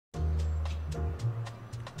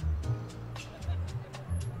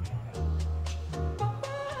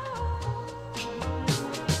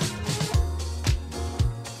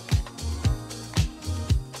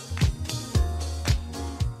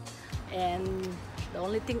The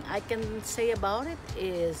only thing I can say about it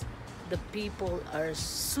is the people are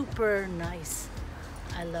super nice.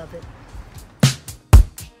 I love it.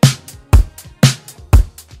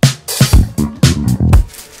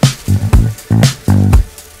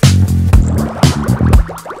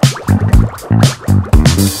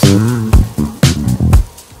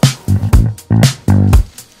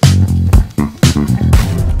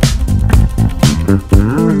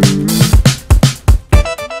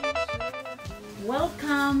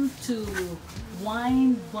 Welcome to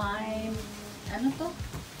ano to?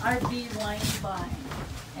 RV Wine Vine.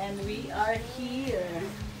 And we are here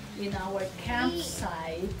in our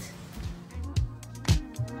campsite.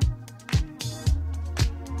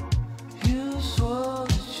 You swore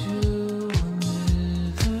that you would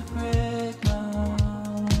never break my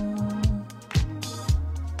heart.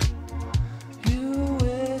 You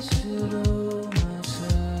wasted all my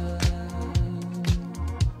time.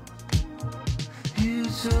 You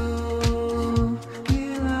told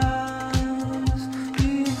me lies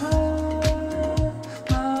behind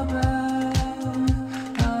my back.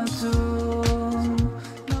 I don't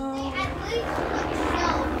know.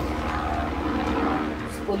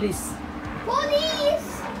 Police.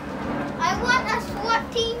 Police! I want a SWAT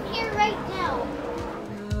team here right now.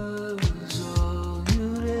 Love was all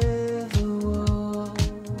you'd ever want.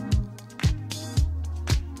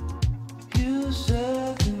 You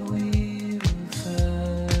said that we were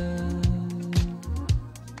fine.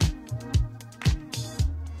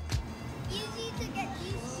 Easy to get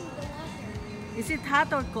used to the weather. Is it hot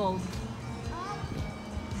or cold?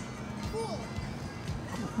 Cool.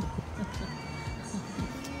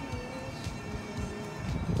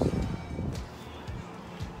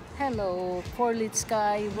 Hello, Portlit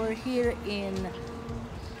Sky. We're here in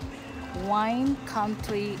Wine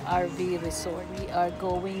Country RV Resort. We are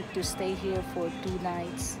going to stay here for 2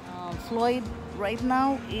 nights. Floyd right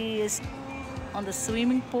now is on the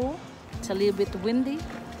swimming pool. It's a little bit windy,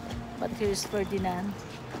 but here's Ferdinand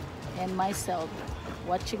and myself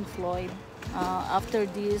watching Floyd. After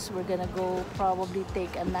this, we're gonna go probably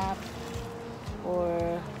take a nap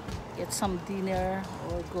or get some dinner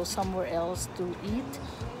or go somewhere else to eat.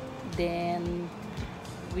 Then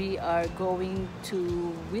we are going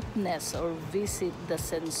to witness or visit the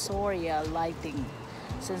Sensoria lighting.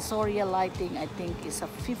 Sensoria lighting, I think, is a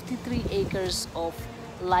 53 acres of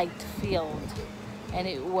light field, and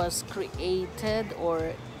it was created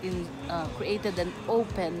created and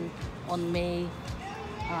opened on May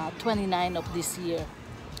 29 of this year.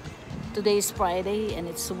 Today is Friday and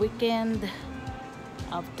it's a weekend.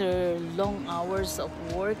 After long hours of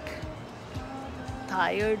work,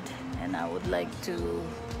 tired, and I would like to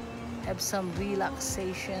have some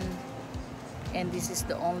relaxation, and this is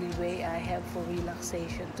the only way I have for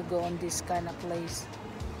relaxation, to go on this kind of place.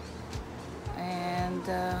 And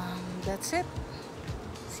that's it.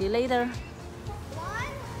 See you later. 1,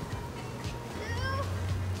 2,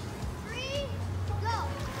 3, go!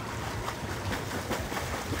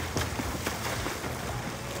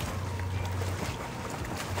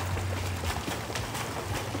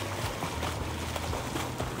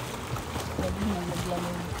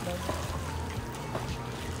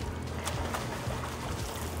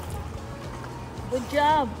 Good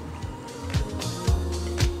job.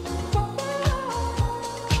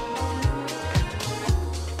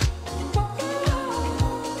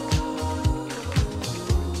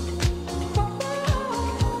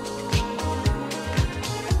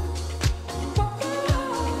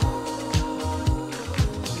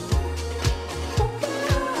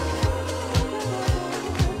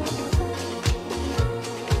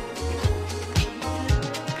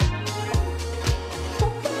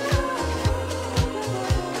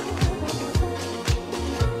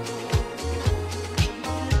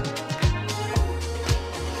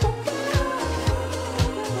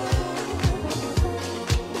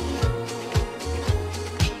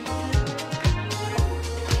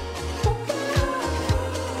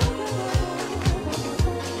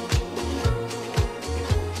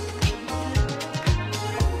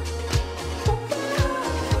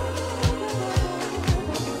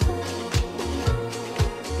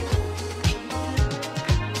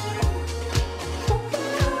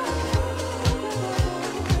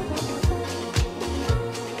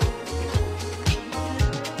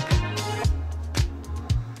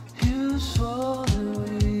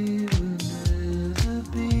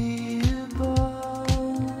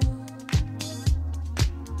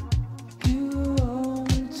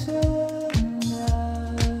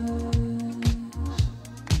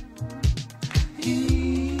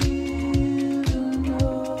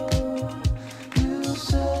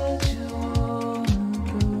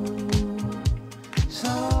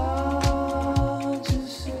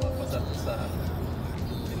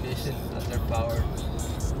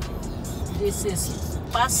 This is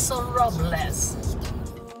Paso Robles.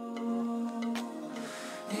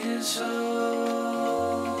 It's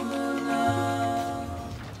over now.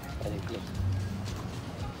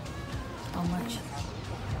 How much?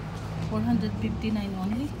 459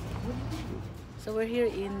 only. So we're here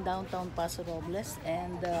in downtown Paso Robles,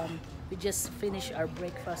 and we just finished our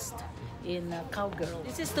breakfast in Cowgirl.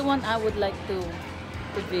 This is the one I would like to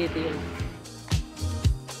video.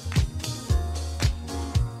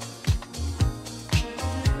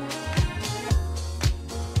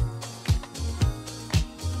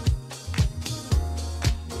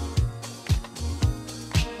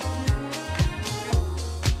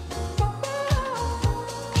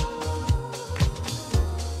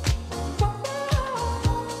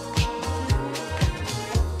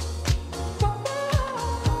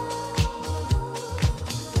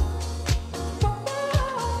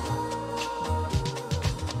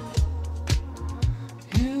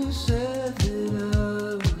 You said that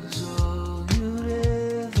I was all you'd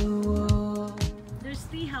ever want. There's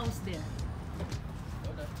tea house there.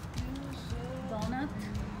 Donut.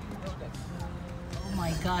 Oh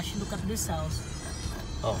my gosh, look at this house.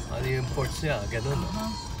 Oh, ano yung ports niya? Ganun.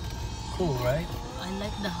 Cool, right? I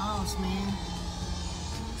like the house, man.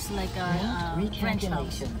 It's like a French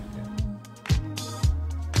house.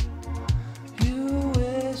 You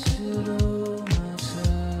wasted all my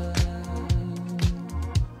time.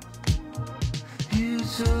 You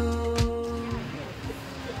told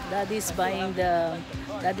Daddy's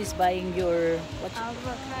buying your what?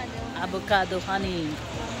 Avocado honey.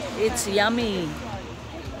 It's yummy.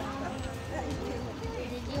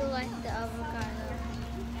 Did you like the avocado?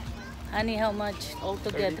 Honey, how much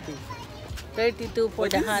altogether? 32 for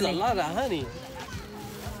the honey. lot of honey.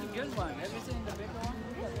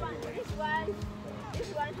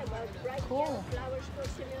 Cool.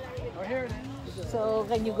 So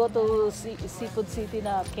can you go to Seafood City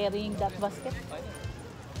na carrying that basket?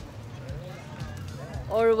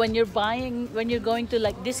 Or when you're going to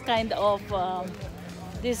like this kind of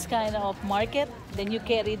market, then you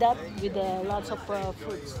carry that with lots of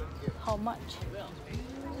fruits. How much?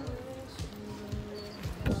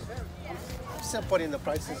 Still putting the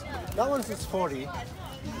prices. That one's is 40.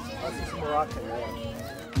 That's is Moroccan.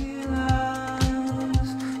 Yeah.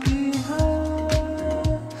 lies behind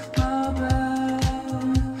my back.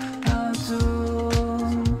 I don't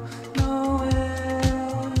know where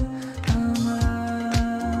I'm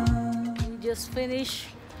at. We just finished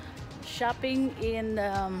shopping in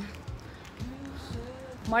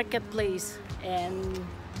marketplace, and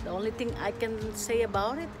the only thing I can say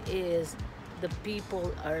about it is the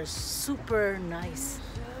people are super nice.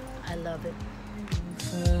 I love it.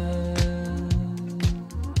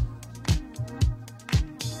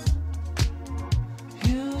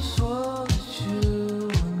 You swore that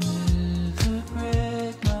you would never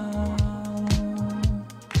break my heart.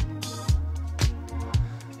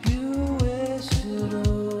 You wasted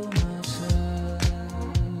all my time.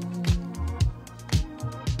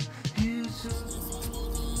 You took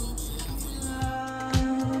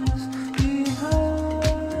lies behind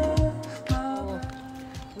my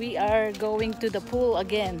We are going to the pool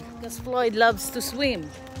again because Floyd loves to swim,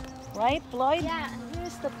 right, Floyd? Yeah.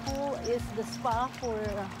 Here's the pool. Is the spa for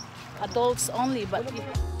adults only, but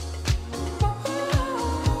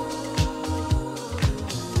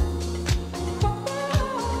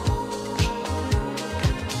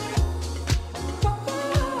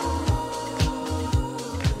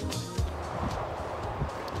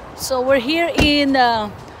so we're here in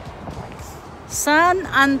San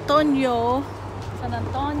Antonio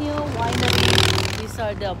Winery. These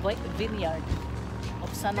are the vineyard of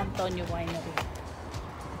San Antonio Winery.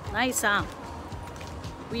 Nice, huh?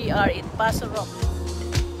 We are in Paso Robles.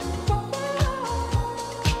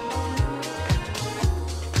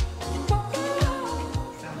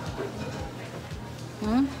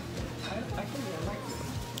 Hmm?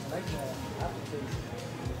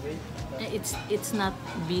 It's not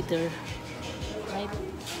bitter, right?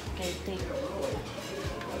 Okay, take.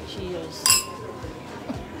 Cheers.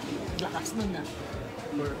 Lakas nun ah.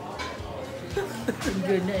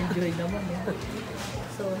 enjoy naman eh.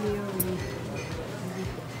 So here we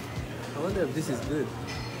I wonder if this is good.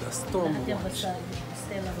 The storm lahat yan watch. basta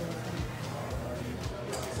Stella Rosa.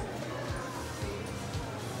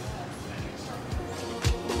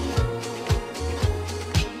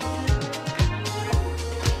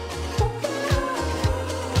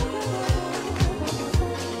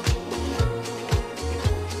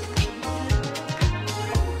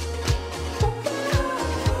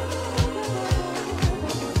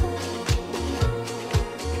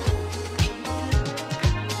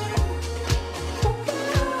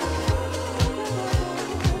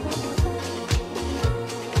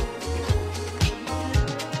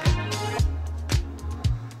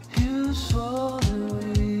 You swore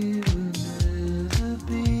that we would never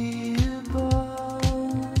be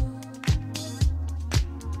apart.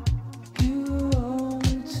 You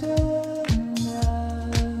only tell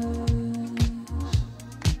lies,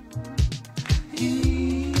 even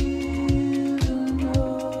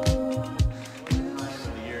though Time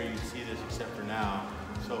of the year you see this except for now.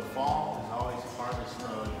 So fall is always harvest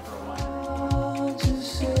mode for a while. I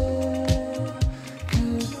just said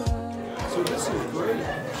goodbye. So this is great.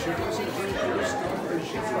 She doesn't drink her stuff and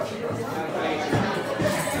she's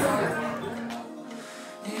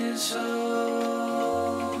It's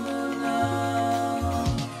over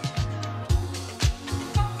now.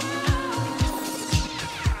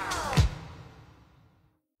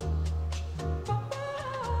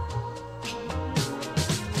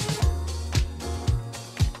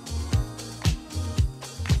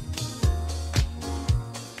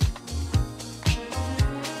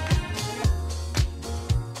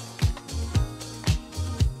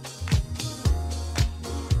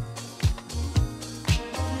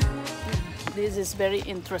 This is very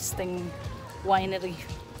interesting winery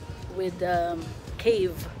with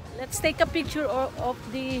cave. Let's take a picture of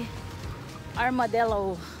the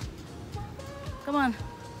armadillo. Come on,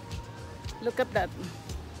 look at that.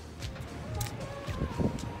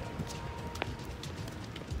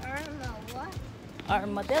 I don't know what.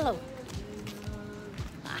 Armadillo.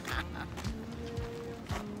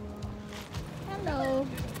 Hello.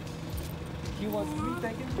 He wants to be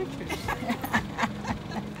taking pictures.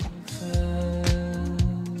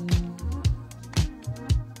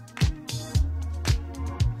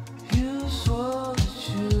 You swore that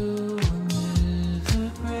you would never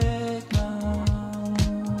break my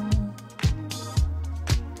heart.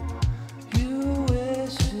 You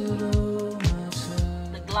wasted all my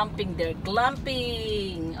time. The glamping there,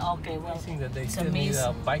 glamping. Okay, well, Amazing that they it's still need a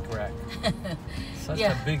amazing. bike rack. Such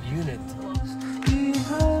Yeah. a big unit.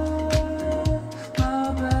 Behind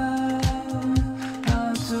my back, I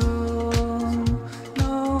don't know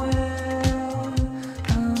where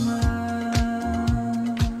I'm at.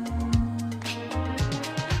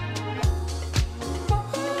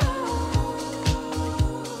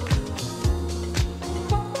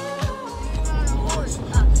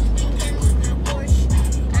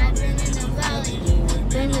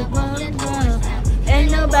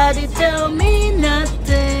 Ain't nobody tell me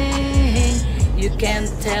nothing. You can't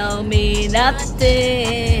tell me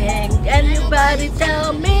nothing. Anybody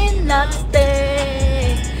tell me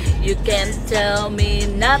nothing. You can't tell me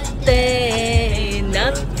nothing.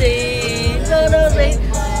 Nothing. Gonna take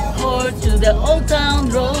or to the old town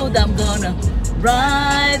road. I'm gonna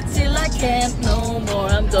ride till I can't no more.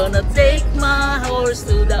 I'm gonna take my horse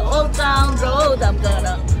to the old town road. I'm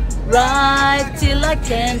gonna ride till I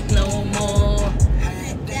can't no more.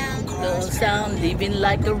 Goes down, living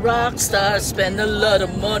like a rock star. Spend a lot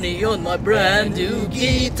of money on my brand new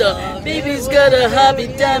guitar. Baby's got a hobby,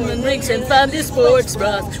 diamond rings and fancy sports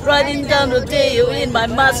bras. Riding down Rodeo in my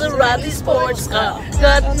Maserati sports car.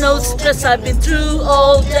 Got no stress, I've been through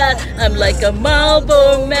all that. I'm like a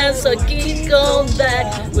Marlboro man, so keep on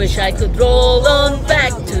back. Wish I could roll on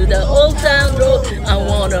back to the old town road. I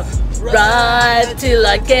wanna ride till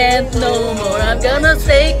I can't no more. I'm gonna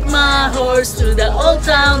take my horse to the old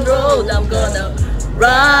town road. I'm gonna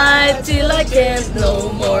ride till I can't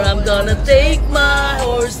no more. I'm gonna take my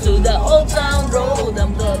horse to the old town road.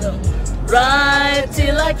 I'm gonna ride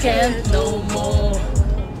till I can't no more.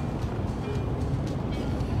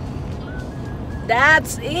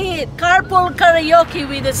 That's it. Carpool karaoke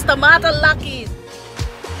with the Stamata Luckies.